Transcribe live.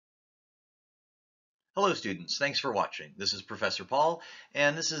Hello students, thanks for watching. This is Professor Paul,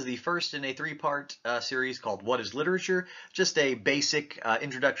 and this is the first in a three-part series called What is Literature? Just a basic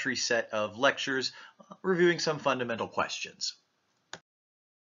introductory set of lectures reviewing some fundamental questions.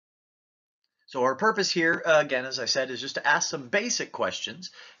 So our purpose here, again, as I said, is just to ask some basic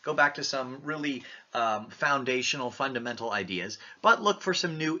questions, go back to some really foundational, fundamental ideas, but look for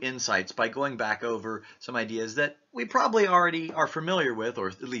some new insights by going back over some ideas that we probably already are familiar with, or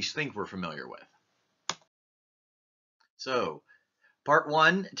at least think we're familiar with. So, part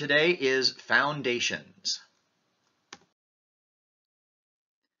one today is foundations.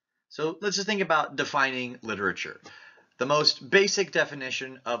 So let's just think about defining literature. The most basic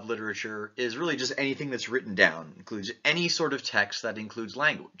definition of literature is really just anything that's written down. It includes any sort of text that includes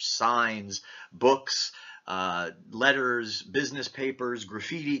language, signs, books, letters, business papers,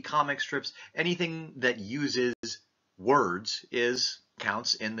 graffiti, comic strips, anything that uses words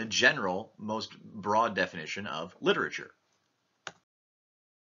counts in the general, most broad definition of literature.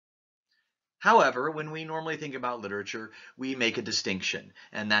 However, when we normally think about literature, we make a distinction,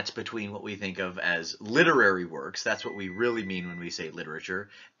 and that's between what we think of as literary works, that's what we really mean when we say literature,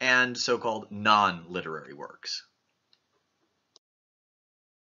 and so-called non-literary works.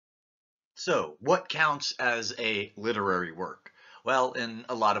 So, what counts as a literary work? Well, in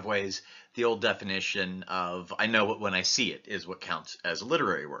a lot of ways, the old definition of I know it when I see it is what counts as a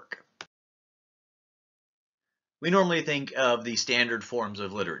literary work. We normally think of the standard forms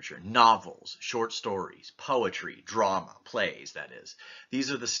of literature, novels, short stories, poetry, drama, plays, that is.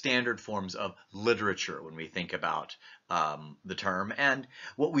 These are the standard forms of literature when we think about the term, and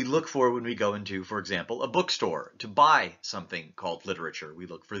what we look for when we go into, for example, a bookstore to buy something called literature. We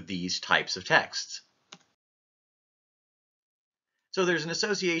look for these types of texts. So there's an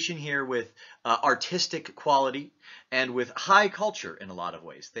association here with artistic quality and with high culture in a lot of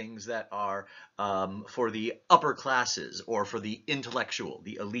ways, things that are for the upper classes or for the intellectual,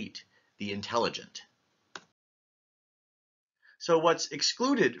 the elite, the intelligent. So what's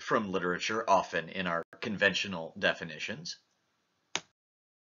excluded from literature often in our conventional definitions?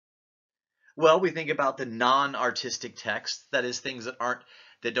 Well, we think about the non-artistic texts, that is things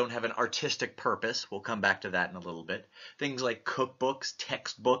that don't have an artistic purpose. We'll come back to that in a little bit. Things like cookbooks,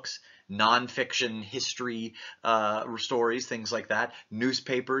 textbooks, nonfiction history stories, things like that,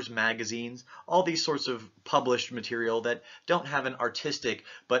 newspapers, magazines, all these sorts of published material that don't have an artistic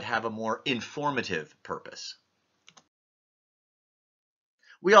but have a more informative purpose.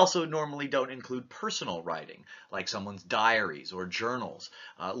 We also normally don't include personal writing, like someone's diaries or journals,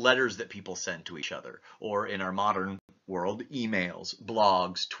 letters that people send to each other, or in our modern world, emails,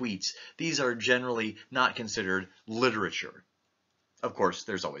 blogs, tweets. These are generally not considered literature. Of course,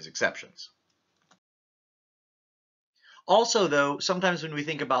 there's always exceptions. Also, though, sometimes when we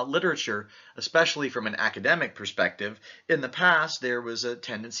think about literature, especially from an academic perspective, in the past there was a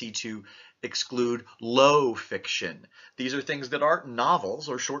tendency to exclude low fiction. These are things that aren't novels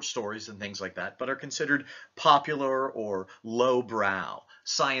or short stories and things like that, but are considered popular or lowbrow.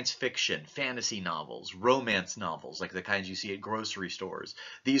 Science fiction, fantasy novels, romance novels, like the kinds you see at grocery stores.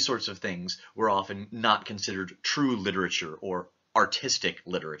 These sorts of things were often not considered true literature or artistic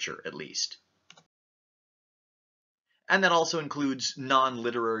literature, at least. And that also includes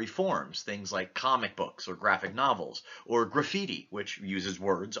non-literary forms, things like comic books or graphic novels, or graffiti, which uses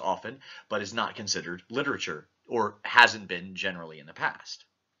words often, but is not considered literature, or hasn't been generally in the past.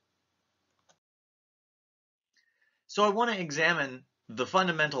 So I want to examine the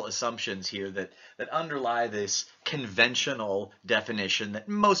fundamental assumptions here that underlie this conventional definition that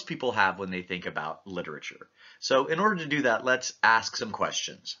most people have when they think about literature. So in order to do that, let's ask some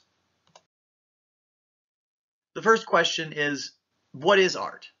questions. The first question is, what is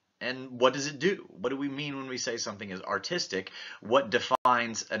art? And what does it do? What do we mean when we say something is artistic? What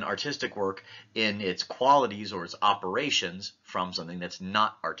defines an artistic work in its qualities or its operations from something that's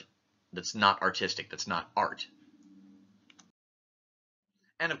not artistic, that's not art?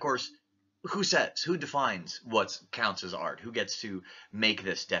 And of course, who defines what counts as art? Who gets to make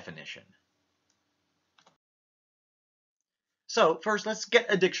this definition? So first, let's get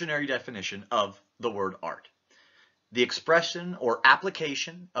a dictionary definition of the word art. The expression or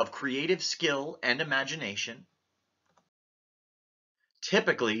application of creative skill and imagination,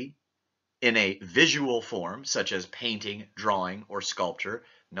 typically in a visual form, such as painting, drawing, or sculpture.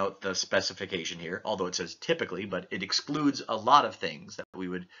 Note the specification here, although it says typically, but it excludes a lot of things that we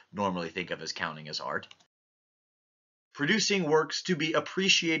would normally think of as counting as art. Producing works to be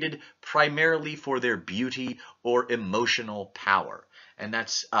appreciated primarily for their beauty or emotional power. And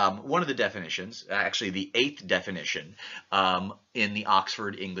that's one of the definitions, actually the 8th definition in the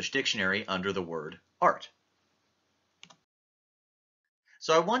Oxford English Dictionary under the word art.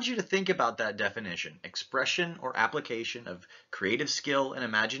 So I want you to think about that definition: expression or application of creative skill and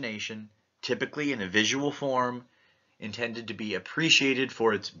imagination, typically in a visual form, intended to be appreciated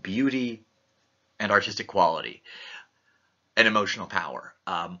for its beauty and artistic quality and emotional power.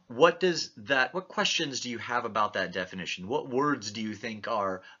 What questions do you have about that definition? What words do you think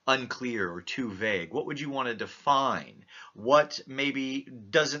are unclear or too vague? What would you want to define? What maybe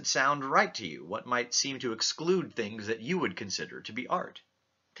doesn't sound right to you? What might seem to exclude things that you would consider to be art?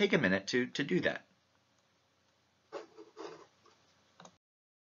 Take a minute to do that.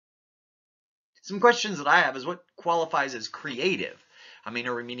 Some questions that I have is, what qualifies as creative? I mean,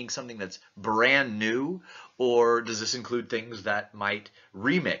 are we meaning something that's brand new, or does this include things that might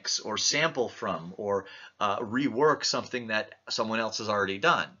remix or sample from or rework something that someone else has already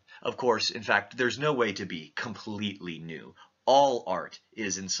done? Of course, in fact, there's no way to be completely new. All art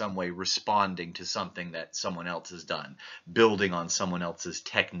is in some way responding to something that someone else has done, building on someone else's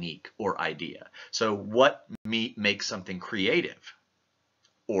technique or idea. So what makes something creative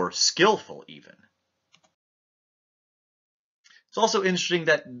or skillful even? It's also interesting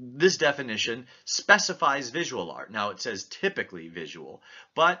that this definition specifies visual art. Now, it says typically visual,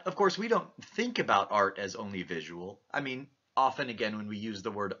 but of course we don't think about art as only visual. I mean, often again, when we use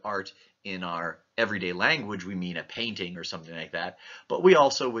the word art in our everyday language, we mean a painting or something like that, but we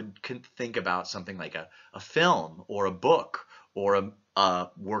also would think about something like a film or a book or a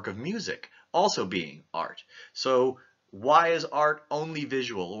work of music also being art. So why is art only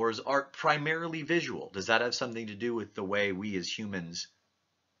visual, or is art primarily visual? Does that have something to do with the way we as humans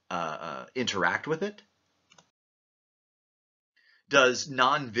interact with it? Does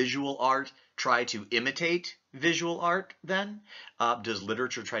non-visual art try to imitate visual art then? Does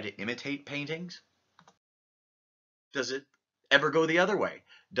literature try to imitate paintings? Does it ever go the other way?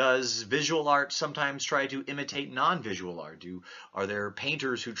 Does visual art sometimes try to imitate non-visual art? Are there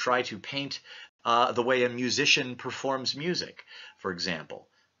painters who try to paint the way a musician performs music, for example?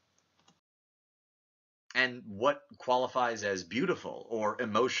 And what qualifies as beautiful or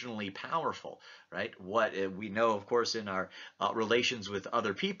emotionally powerful, right? What we know, of course, in our relations with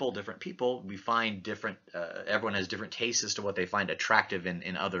other people, different people, we find different, everyone has different tastes as to what they find attractive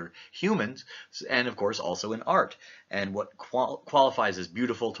in other humans, and of course also in art. And what qualifies as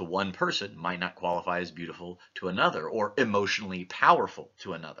beautiful to one person might not qualify as beautiful to another, or emotionally powerful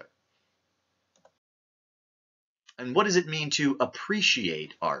to another. And what does it mean to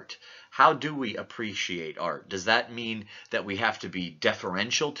appreciate art? How do we appreciate art? Does that mean that we have to be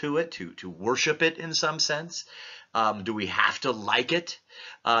deferential to it, to worship it in some sense? Do we have to like it?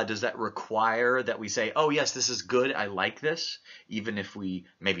 Does that require that we say, oh yes, this is good, I like this, even if we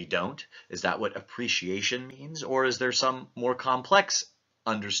maybe don't? Is that what appreciation means? Or is there some more complex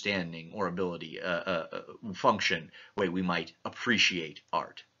understanding or ability, function, way we might appreciate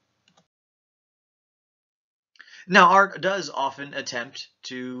art? Now, literature does often attempt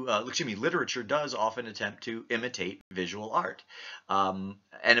to imitate visual art. And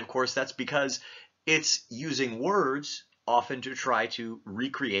of course, that's because it's using words often to try to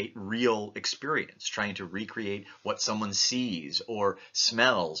recreate real experience, trying to recreate what someone sees or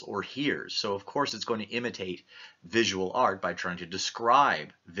smells or hears. So of course, it's going to imitate visual art by trying to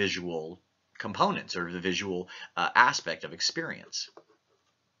describe visual components or the visual aspect of experience.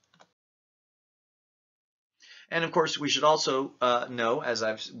 And of course, we should also know, as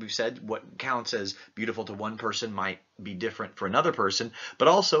we've said, what counts as beautiful to one person might be different for another person, but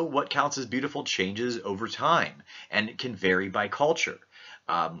also what counts as beautiful changes over time, and it can vary by culture.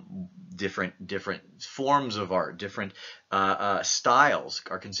 Different forms of art, different styles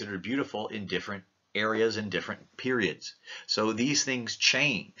are considered beautiful in different areas and different periods. So these things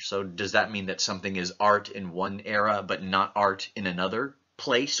change. So does that mean that something is art in one era but not art in another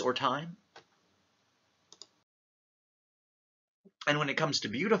place or time? And when it comes to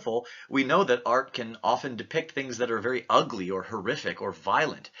beautiful, we know that art can often depict things that are very ugly or horrific or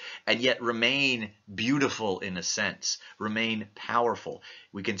violent, and yet remain beautiful in a sense, remain powerful.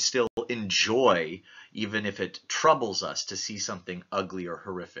 We can still enjoy, even if it troubles us to see something ugly or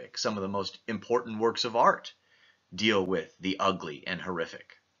horrific. Some of the most important works of art deal with the ugly and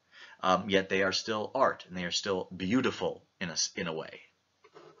horrific. Yet they are still art, and they are still beautiful in a way.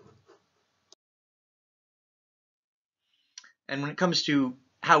 And when it comes to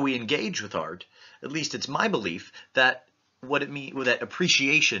how we engage with art, at least it's my belief that what it means that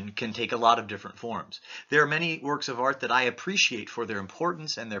appreciation can take a lot of different forms. There are many works of art that I appreciate for their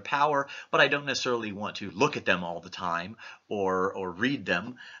importance and their power, but I don't necessarily want to look at them all the time or read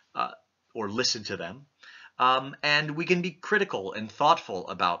them uh, or listen to them. And we can be critical and thoughtful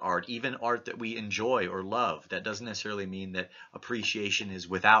about art, even art that we enjoy or love. That doesn't necessarily mean that appreciation is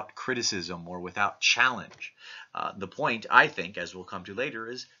without criticism or without challenge. The point, I think, as we'll come to later,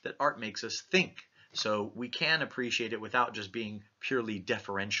 is that art makes us think. So we can appreciate it without just being purely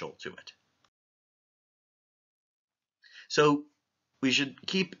deferential to it. So we should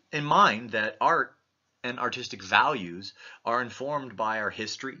keep in mind that art and artistic values are informed by our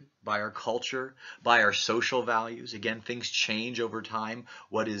history, by our culture, by our social values. Again, things change over time.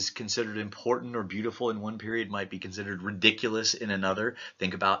 What is considered important or beautiful in one period might be considered ridiculous in another.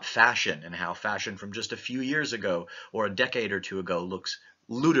 Think about fashion and how fashion from just a few years ago or a decade or two ago looks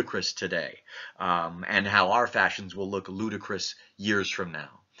ludicrous today, and how our fashions will look ludicrous years from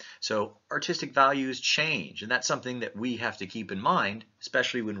now. So artistic values change, and that's something that we have to keep in mind,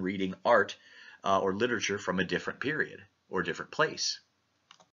 especially when reading art or literature from a different period or different place.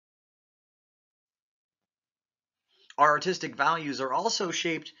 Our artistic values are also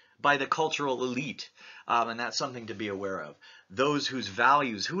shaped by the cultural elite, and that's something to be aware of. Those whose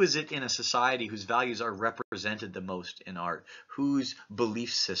values, who is it in a society whose values are represented the most in art? Whose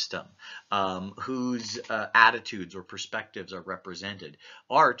belief system, whose attitudes or perspectives are represented?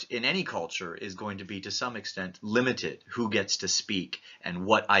 Art in any culture is going to be to some extent limited who gets to speak and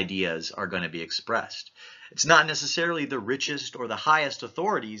what ideas are going to be expressed. It's not necessarily the richest or the highest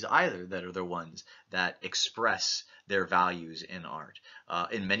authorities either that are the ones that express their values in art.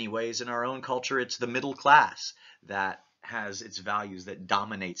 In many ways in our own culture, it's the middle class that has its values that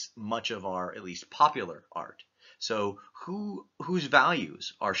dominates much of our, at least popular art. So whose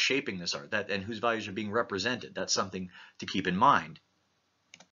values are shaping this art and whose values are being represented? That's something to keep in mind.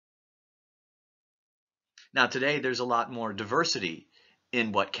 Now today there's a lot more diversity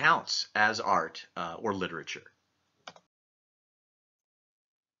in what counts as art or literature.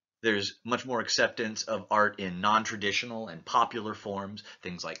 There's much more acceptance of art in non-traditional and popular forms,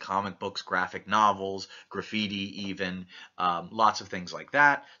 things like comic books, graphic novels, graffiti even, lots of things like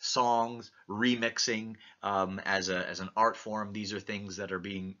that. Songs, remixing as an art form. These are things that are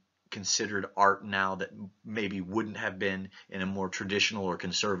being considered art now that maybe wouldn't have been in a more traditional or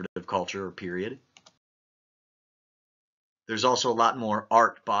conservative culture or period. There's also a lot more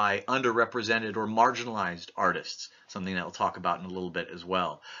art by underrepresented or marginalized artists, something that we'll talk about in a little bit as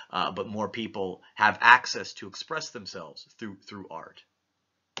well. But more people have access to express themselves through art.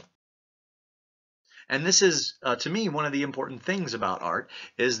 And this is, to me, one of the important things about art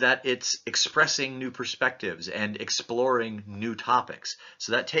is that it's expressing new perspectives and exploring new topics.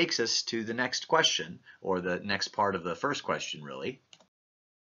 So that takes us to the next question, or the next part of the first question, really.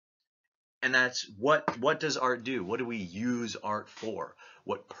 And that's what does art do? What do we use art for?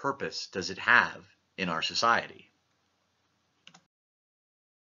 What purpose does it have in our society?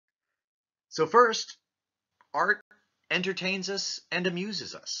 So first, art entertains us and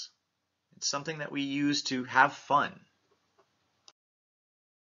amuses us. It's something that we use to have fun.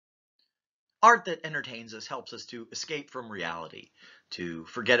 Art that entertains us helps us to escape from reality, to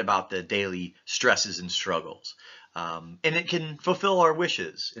forget about the daily stresses and struggles. And it can fulfill our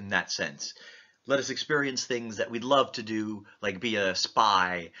wishes in that sense. Let us experience things that we'd love to do, like be a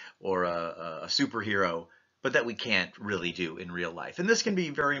spy or a superhero, but that we can't really do in real life. And this can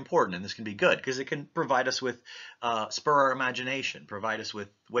be very important, and this can be good because it can provide us with, spur our imagination, provide us with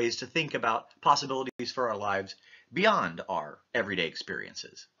ways to think about possibilities for our lives beyond our everyday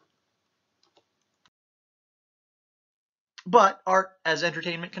experiences. But art as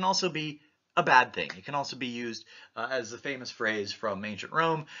entertainment can also be a bad thing. It can also be used as the famous phrase from ancient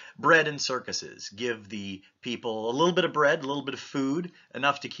Rome, bread and circuses. Give the people a little bit of bread, a little bit of food,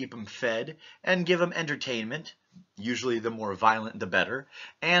 enough to keep them fed, and give them entertainment. Usually the more violent, the better.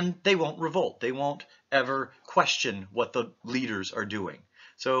 And they won't revolt. They won't ever question what the leaders are doing.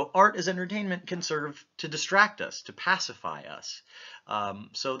 So art as entertainment can serve to distract us, to pacify us.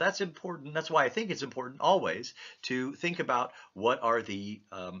 So that's important. That's why I think it's important always to think about what are the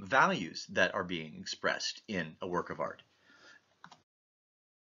values that are being expressed in a work of art.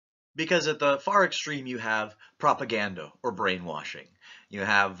 Because at the far extreme, you have propaganda or brainwashing. You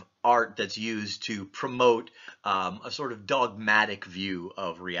have art that's used to promote a sort of dogmatic view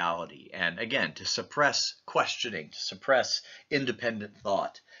of reality. And again, to suppress questioning, to suppress independent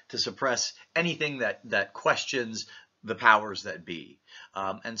thought, to suppress anything that questions the powers that be.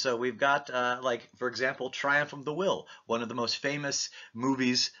 And so we've got, like, for example, Triumph of the Will, one of the most famous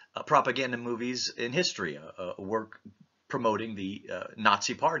movies, propaganda movies in history, a work promoting the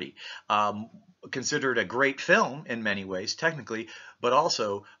Nazi Party. Considered a great film in many ways, technically, but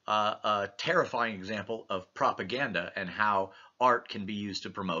also a terrifying example of propaganda and how art can be used to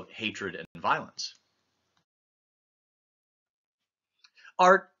promote hatred and violence.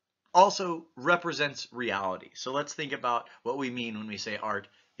 Art also represents reality. So let's think about what we mean when we say art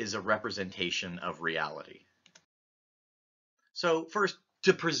is a representation of reality. So first,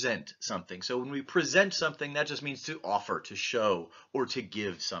 to present something. So when we present something, that just means to offer, to show, or to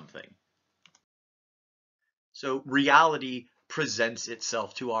give something. So reality presents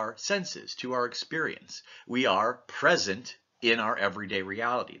itself to our senses, to our experience. We are present in our everyday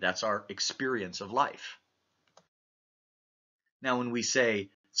reality. That's our experience of life. Now, when we say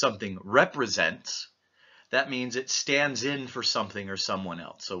something represents, that means it stands in for something or someone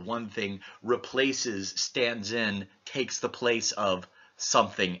else. So one thing replaces, stands in, takes the place of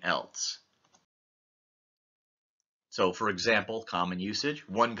something else. So for example, common usage,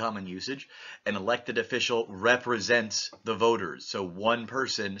 one common usage, an elected official represents the voters. So one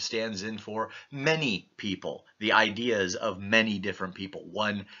person stands in for many people, the ideas of many different people.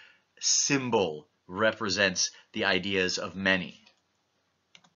 One symbol represents the ideas of many.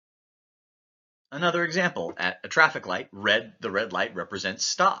 Another example, at a traffic light, the red light represents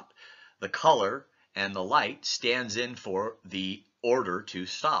stop. The color and the light stands in for the order to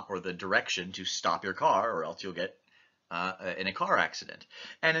stop, or the direction to stop your car, or else you'll get in a car accident.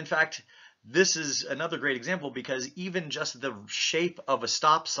 And in fact, this is another great example because even just the shape of a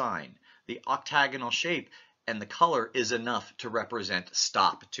stop sign, the octagonal shape and the color is enough to represent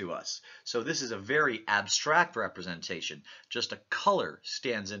stop to us. So this is a very abstract representation. Just a color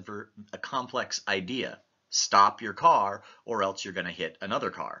stands in for a complex idea. Stop your car or else you're going to hit another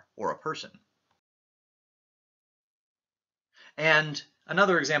car or a person. And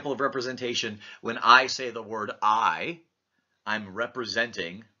another example of representation, when I say the word I'm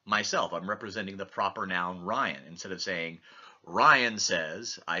representing myself. I'm representing the proper noun Ryan. Instead of saying Ryan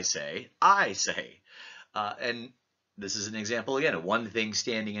says, I say. And this is an example again of one thing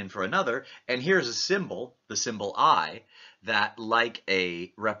standing in for another. And here's a symbol, the symbol I, that like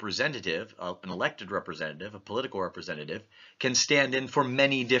a representative, an elected representative, a political representative, can stand in for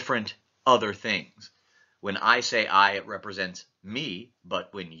many different other things. When I say I, it represents me,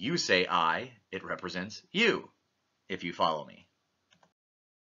 but when you say I, it represents you, if you follow me.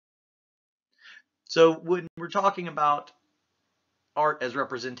 So when we're talking about art as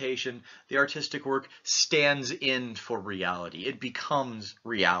representation, the artistic work stands in for reality. It becomes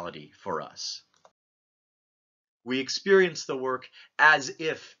reality for us. We experience the work as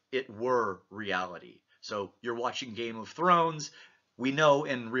if it were reality. So you're watching Game of Thrones. We know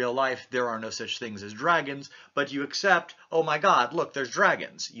in real life there are no such things as dragons, but you accept, oh my God, look, there's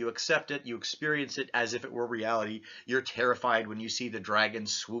dragons. You accept it, you experience it as if it were reality. You're terrified when you see the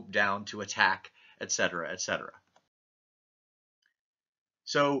dragons swoop down to attack, etc., etc.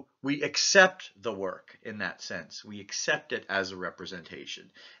 So we accept the work in that sense. We accept it as a representation,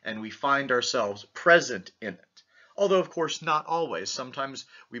 and we find ourselves present in it. Although, of course, not always. Sometimes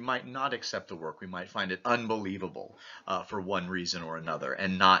we might not accept the work. We might find it unbelievable for one reason or another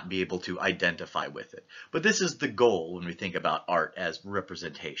and not be able to identify with it. But this is the goal when we think about art as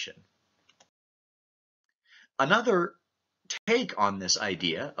representation. Another take on this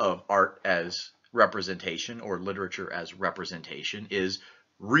idea of art as representation or literature as representation is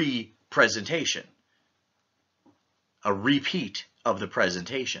representation, a repeat of the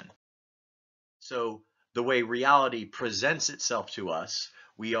presentation. So the way reality presents itself to us,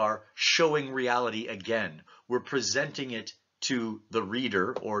 we are showing reality again. We're presenting it to the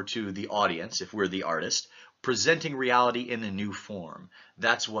reader or to the audience, if we're the artist, presenting reality in a new form.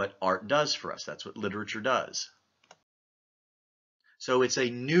 That's what art does for us. That's what literature does. So it's a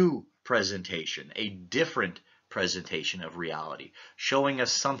new presentation, a different presentation of reality, showing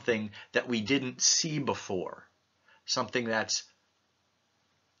us something that we didn't see before, something that's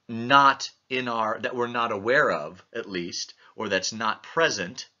not in that we're not aware of, at least, or that's not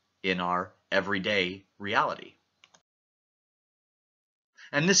present in our everyday reality.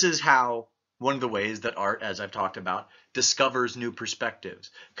 And this is how one of the ways that art, as I've talked about, discovers new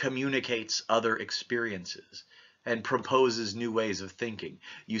perspectives, communicates other experiences, and proposes new ways of thinking.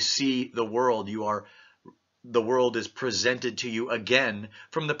 You see the world, the world is presented to you again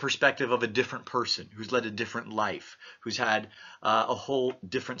from the perspective of a different person who's led a different life, who's had a whole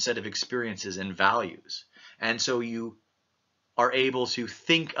different set of experiences and values. And so you are able to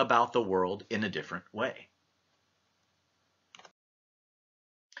think about the world in a different way.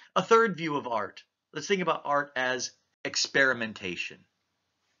 A third view of art. Let's think about art as experimentation.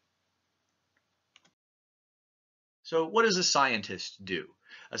 So what does a scientist do?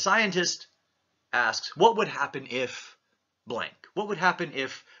 A scientist asks, what would happen if blank? What would happen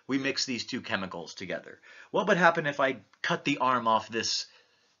if we mix these two chemicals together? What would happen if I cut the arm off this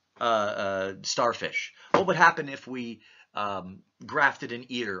starfish? What would happen if we grafted an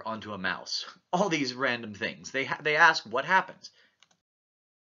ear onto a mouse? All these random things. They ask what happens.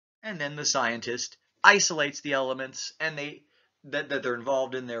 And then the scientist isolates the elements and that they're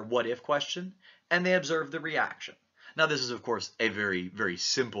involved in their what if question, and they observe the reaction. Now this is of course a very, very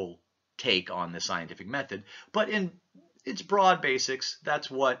simple take on the scientific method, but in its broad basics,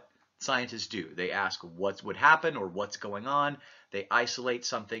 that's what scientists do. They ask what would happen or what's going on, they isolate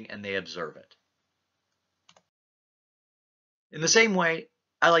something, and they observe it. In the same way,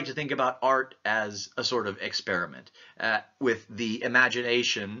 I like to think about art as a sort of experiment with the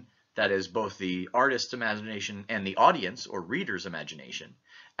imagination, that is both the artist's imagination and the audience or reader's imagination,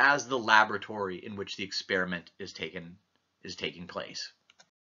 as the laboratory in which the experiment is taking place.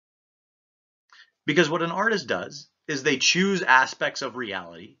 Because what an artist does is they choose aspects of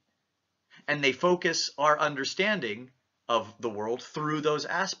reality and they focus our understanding of the world through those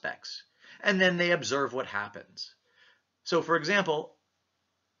aspects, and then they observe what happens. So for example,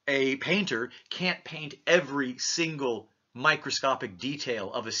 a painter can't paint every single microscopic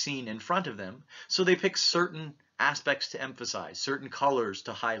detail of a scene in front of them, so they pick certain aspects to emphasize, certain colors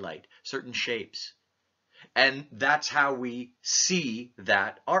to highlight, certain shapes. And that's how we see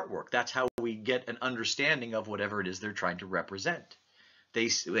that artwork. That's how we get an understanding of whatever it is they're trying to represent. They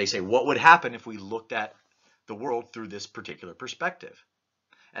say, what would happen if we looked at the world through this particular perspective?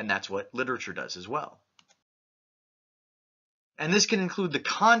 And that's what literature does as well. And this can include the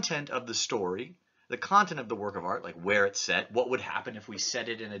content of the story, the content of the work of art, like where it's set, what would happen if we set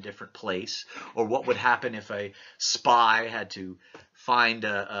it in a different place, or what would happen if a spy had to find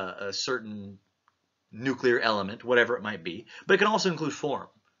a certain nuclear element, whatever it might be. But it can also include form,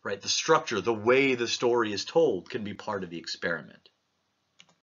 right? The structure, the way the story is told can be part of the experiment.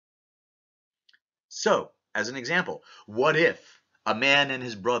 So, as an example, what if a man and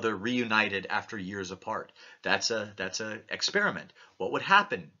his brother reunited after years apart? That's a experiment. What would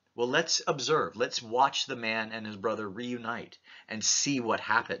happen? Well, let's observe. Let's watch the man and his brother reunite and see what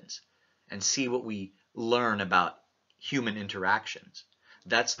happens and see what we learn about human interactions.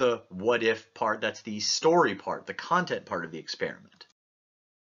 That's the what if part, that's the story part, the content part of the experiment.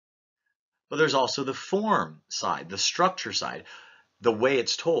 But there's also the form side, the structure side, the way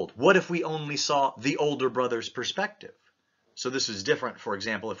it's told. What if we only saw the older brother's perspective? So this is different, for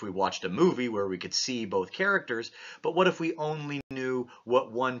example, if we watched a movie where we could see both characters, but what if we only knew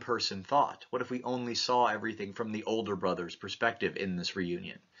what one person thought? What if we only saw everything from the older brother's perspective in this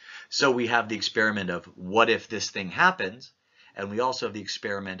reunion? So we have the experiment of what if this thing happens, and we also have the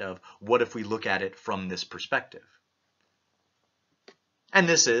experiment of what if we look at it from this perspective. And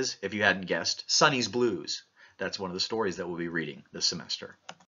this is, if you hadn't guessed, Sonny's Blues. That's one of the stories that we'll be reading this semester.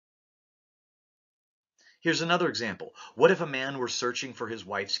 Here's another example. What if a man were searching for his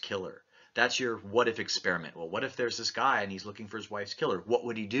wife's killer? That's your what if experiment. Well, what if there's this guy and he's looking for his wife's killer? What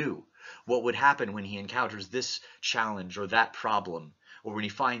would he do? What would happen when he encounters this challenge or that problem, or when he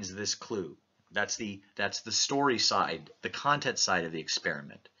finds this clue? That's the story side, the content side of the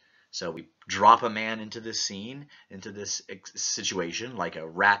experiment. So we drop a man into this scene, into this situation, like a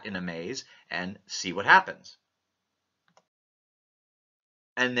rat in a maze, and see what happens.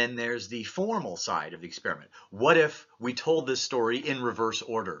 And then there's the formal side of the experiment. What if we told this story in reverse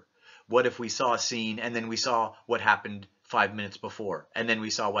order? What if we saw a scene and then we saw what happened 5 minutes before, and then we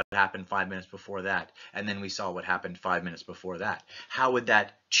saw what happened 5 minutes before that, and then we saw what happened 5 minutes before that? How would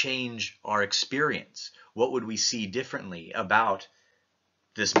that change our experience? What would we see differently about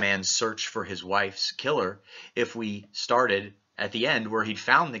this man's search for his wife's killer if we started at the end where he'd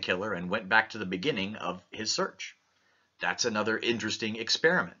found the killer and went back to the beginning of his search? That's another interesting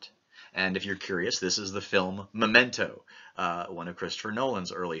experiment. And if you're curious, this is the film Memento, one of Christopher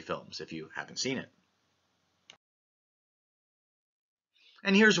Nolan's early films, if you haven't seen it.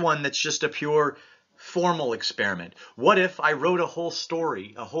 And here's one that's just a pure formal experiment. What if I wrote a whole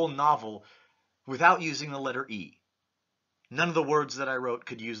story, a whole novel, without using the letter E? None of the words that I wrote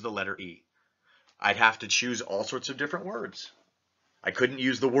could use the letter E. I'd have to choose all sorts of different words. I couldn't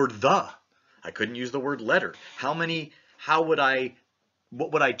use the word the. I couldn't use the word letter.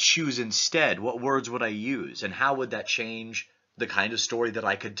 What would I choose instead? What words would I use? And how would that change the kind of story that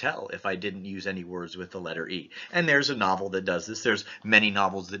I could tell if I didn't use any words with the letter E? And there's a novel that does this. There's many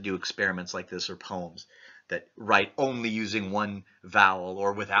novels that do experiments like this, or poems that write only using one vowel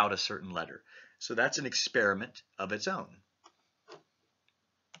or without a certain letter. So that's an experiment of its own.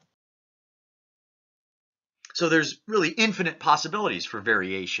 So there's really infinite possibilities for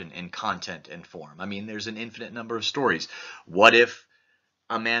variation in content and form. I mean, there's an infinite number of stories. What if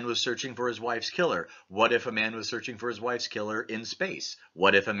a man was searching for his wife's killer? What if a man was searching for his wife's killer in space?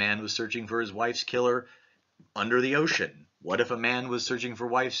 What if a man was searching for his wife's killer under the ocean? What if a man was searching for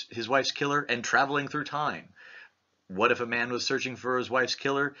his wife's killer and traveling through time? What if a man was searching for his wife's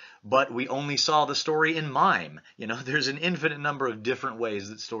killer, but we only saw the story in mime? You know, there's an infinite number of different ways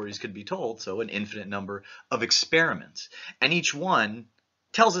that stories could be told, so an infinite number of experiments. And each one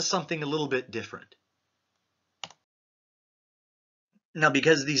tells us something a little bit different. Now,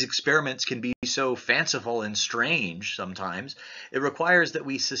 because these experiments can be so fanciful and strange sometimes, it requires that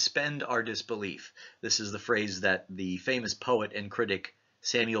we suspend our disbelief. This is the phrase that the famous poet and critic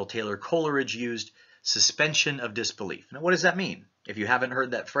Samuel Taylor Coleridge used: suspension of disbelief. Now, what does that mean? If you haven't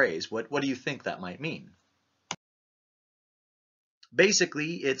heard that phrase, what do you think that might mean?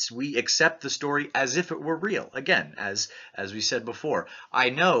 Basically, it's we accept the story as if it were real. Again, as we said before,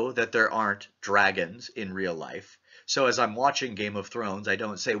 I know that there aren't dragons in real life. So as I'm watching Game of Thrones, I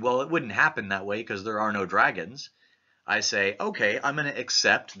don't say, well, it wouldn't happen that way because there are no dragons. I say, okay, I'm going to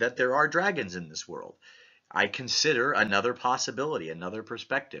accept that there are dragons in this world. I consider another possibility, another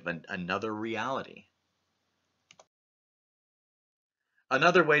perspective, another reality.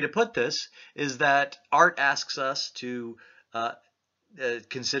 Another way to put this is that art asks us to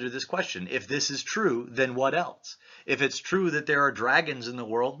consider this question. If this is true, then what else? If it's true that there are dragons in the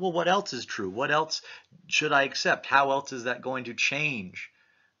world, well, what else is true? What else should I accept? How else is that going to change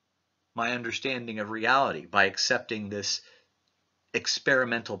my understanding of reality by accepting this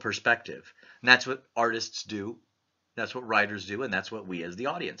experimental perspective? And that's what artists do, that's what writers do, and that's what we as the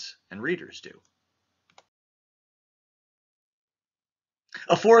audience and readers do.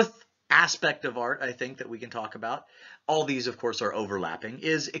 A fourth aspect of art, I think, that we can talk about, all these of course are overlapping,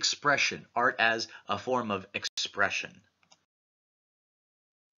 is expression. Art as a form of expression.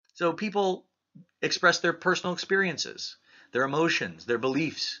 So people express their personal experiences, their emotions, their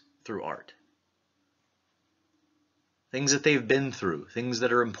beliefs through art. Things that they've been through, things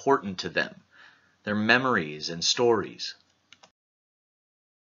that are important to them, their memories and stories.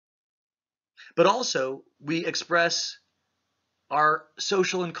 But also, we express our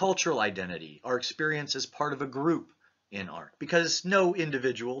social and cultural identity, our experience as part of a group in art, because no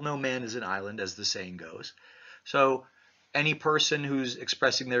individual, no man is an island, as the saying goes. So any person who's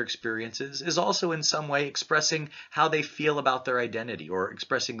expressing their experiences is also in some way expressing how they feel about their identity, or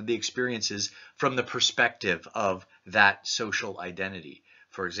expressing the experiences from the perspective of that social identity.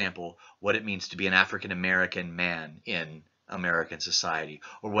 For example, what it means to be an African American man in American society,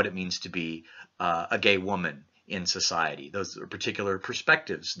 or what it means to be a gay woman in society. Those are particular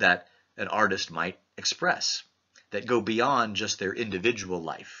perspectives that an artist might express that go beyond just their individual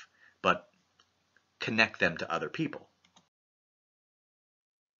life, but connect them to other people.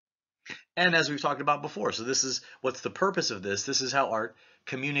 And as we've talked about before, so this is what's the purpose of this. This is how art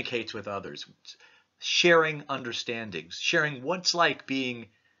communicates with others, sharing understandings, sharing what's like being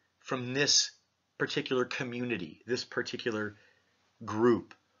from this particular community, this particular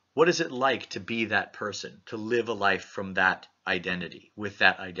group. What is it like to be that person, to live a life from that identity, with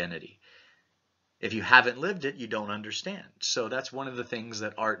that identity? If you haven't lived it, you don't understand. So that's one of the things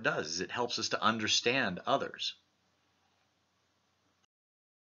that art does, is it helps us to understand others.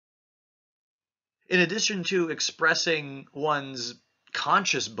 In addition to expressing one's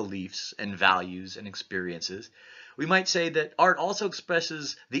conscious beliefs and values and experiences, we might say that art also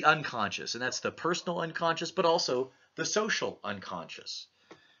expresses the unconscious, and that's the personal unconscious, but also the social unconscious.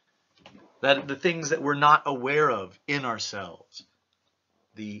 That the things that we're not aware of in ourselves,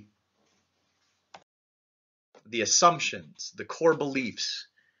 the assumptions, the core beliefs,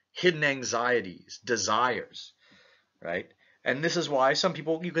 hidden anxieties, desires, right? And this is why some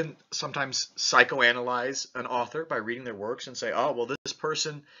people, you can sometimes psychoanalyze an author by reading their works and say, oh, well, this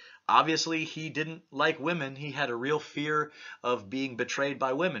person, obviously he didn't like women. He had a real fear of being betrayed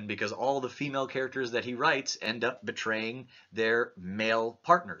by women because all the female characters that he writes end up betraying their male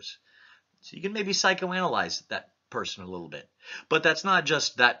partners. So you can maybe psychoanalyze that person a little bit. But that's not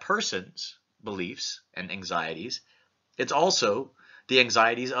just that person's beliefs and anxieties. It's also the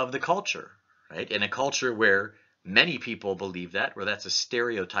anxieties of the culture, right? In a culture where many people believe that, where that's a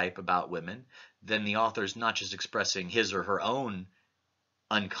stereotype about women, then the author's not just expressing his or her own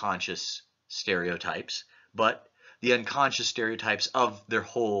unconscious stereotypes, but the unconscious stereotypes of their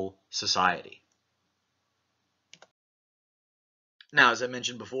whole society. Now, as I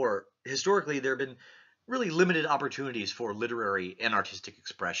mentioned before, historically there have been really limited opportunities for literary and artistic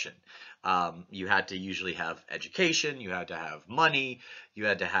expression. You had to usually have education, you had to have money, you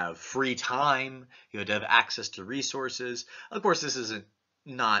had to have free time, you had to have access to resources. Of course, this isn't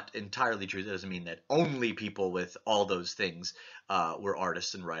not entirely true. That doesn't mean that only people with all those things were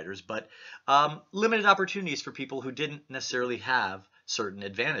artists and writers, but limited opportunities for people who didn't necessarily have certain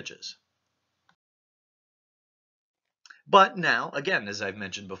advantages. But now, again, as I've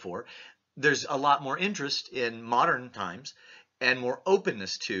mentioned before, there's a lot more interest in modern times and more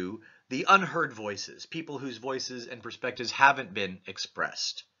openness to the unheard voices, people whose voices and perspectives haven't been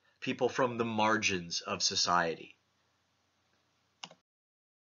expressed, people from the margins of society.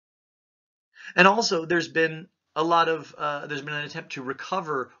 And also, there's been an attempt to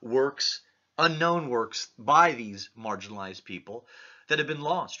recover works, unknown works by these marginalized people that have been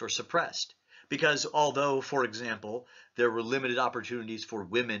lost or suppressed. Because although, for example, there were limited opportunities for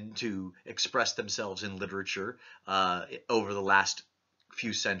women to express themselves in literature over the last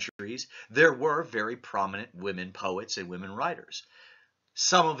few centuries, there were very prominent women poets and women writers.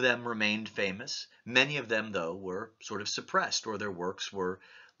 Some of them remained famous. Many of them, though, were sort of suppressed, or their works were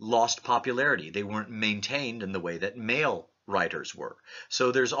lost popularity. They weren't maintained in the way that male writers were.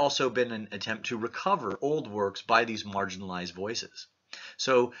 So there's also been an attempt to recover old works by these marginalized voices.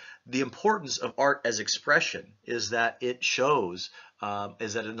 So the importance of art as expression is that it shows,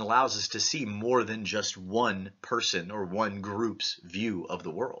 is that it allows us to see more than just one person or one group's view of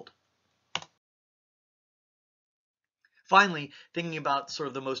the world. Finally, thinking about sort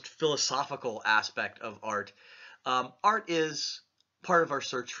of the most philosophical aspect of art, art is part of our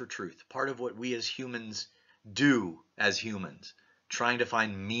search for truth, part of what we as humans do as humans, trying to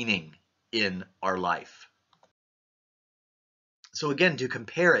find meaning in our life. So again, to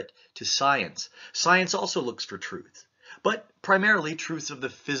compare it to science, science also looks for truth, but primarily truths of the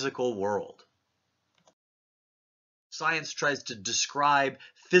physical world. Science tries to describe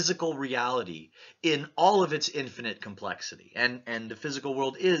physical reality in all of its infinite complexity. And the physical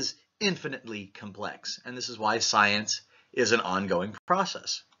world is infinitely complex. And this is why science is an ongoing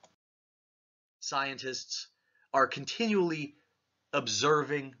process. Scientists are continually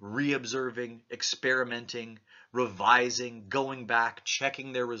observing, re-observing, experimenting, revising, going back,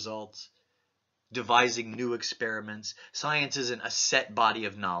 checking their results, devising new experiments. Science isn't a set body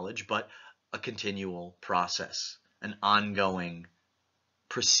of knowledge, but a continual process, an ongoing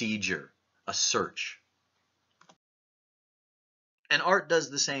procedure, a search. And art does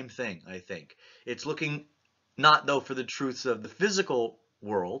the same thing, I think. It's looking not, though, for the truths of the physical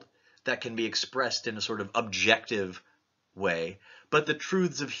world that can be expressed in a sort of objective way, but the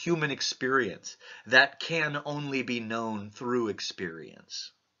truths of human experience that can only be known through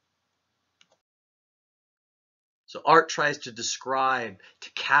experience. So art tries to describe,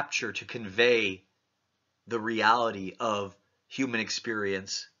 to capture, to convey the reality of human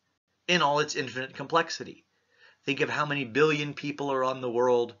experience in all its infinite complexity. Think of how many billion people are in the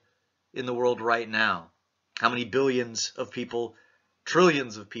world right now. How many billions of people,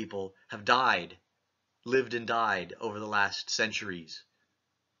 trillions of people have died, lived and died over the last centuries,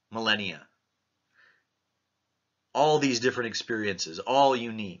 millennia. All these different experiences, all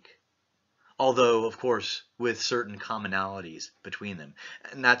unique. Although, of course, with certain commonalities between them.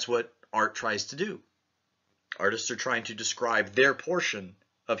 And that's what art tries to do. Artists are trying to describe their portion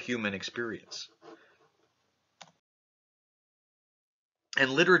of human experience. And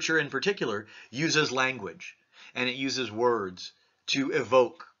literature in particular uses language, and it uses words to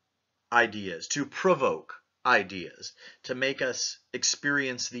evoke ideas, to provoke ideas, to make us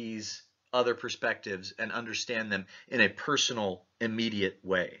experience these other perspectives and understand them in a personal, immediate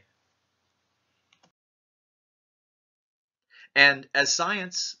way. And as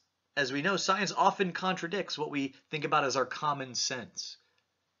we know, science often contradicts what we think about as our common sense.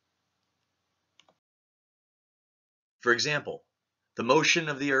 For example, the motion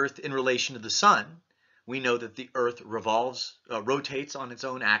of the Earth in relation to the sun, we know that the Earth rotates on its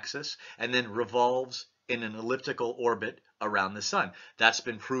own axis, and then revolves in an elliptical orbit around the sun. That's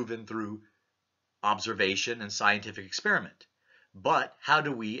been proven through observation and scientific experiment. But how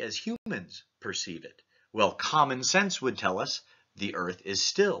do we as humans perceive it? Well, common sense would tell us the Earth is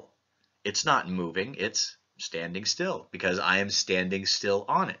still. It's not moving, it's standing still because I am standing still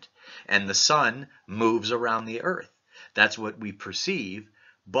on it. And the sun moves around the Earth. That's what we perceive,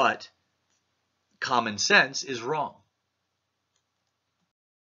 but common sense is wrong.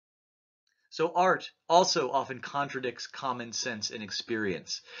 So art also often contradicts common sense and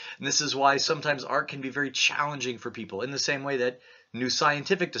experience. And this is why sometimes art can be very challenging for people in the same way that new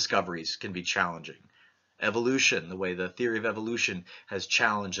scientific discoveries can be challenging. evolution, the way the theory of evolution has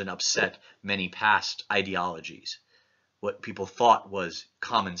challenged and upset many past ideologies, what people thought was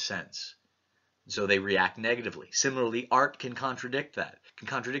common sense. So they react negatively. Similarly, art can contradict that, can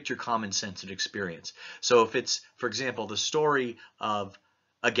contradict your common sense and experience. So if it's, for example, the story of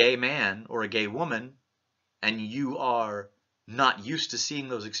a gay man or a gay woman, and you are not used to seeing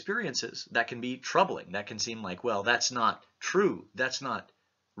those experiences, that can be troubling. That can seem like, well, that's not true. That's not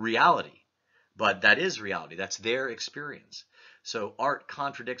reality. But that is reality. That's their experience. So art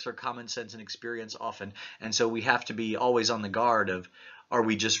contradicts our common sense and experience often. And so we have to be always on the guard of, are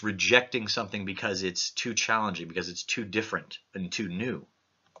we just rejecting something because it's too challenging, because it's too different and too new?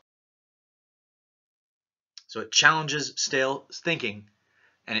 So it challenges stale thinking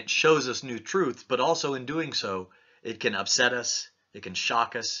and it shows us new truths, but also in doing so, it can upset us, it can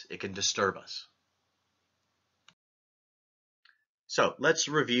shock us, it can disturb us. So let's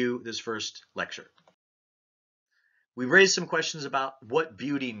review this first lecture. We raised some questions about what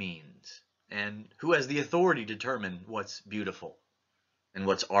beauty means and who has the authority to determine what's beautiful and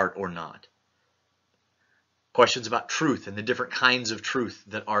what's art or not. Questions about truth and the different kinds of truth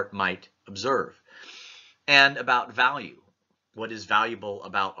that art might observe. And about value, what is valuable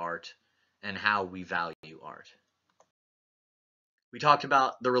about art and how we value art. We talked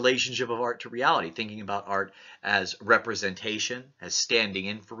about the relationship of art to reality, thinking about art as representation, as standing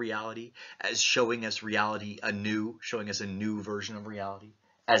in for reality, as showing us reality anew, showing us a new version of reality,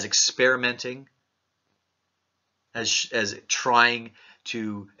 as experimenting, as trying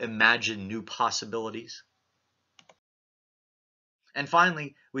to imagine new possibilities. And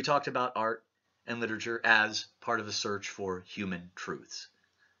finally, we talked about art and literature as part of the search for human truths,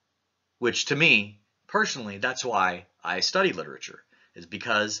 which to me, personally, that's why I study literature, is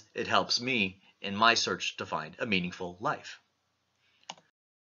because it helps me in my search to find a meaningful life.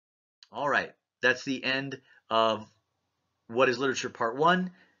 All right, that's the end of What is Literature Part 1.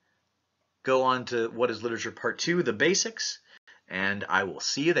 Go on to What is Literature Part 2, the basics, and I will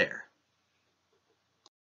see you there.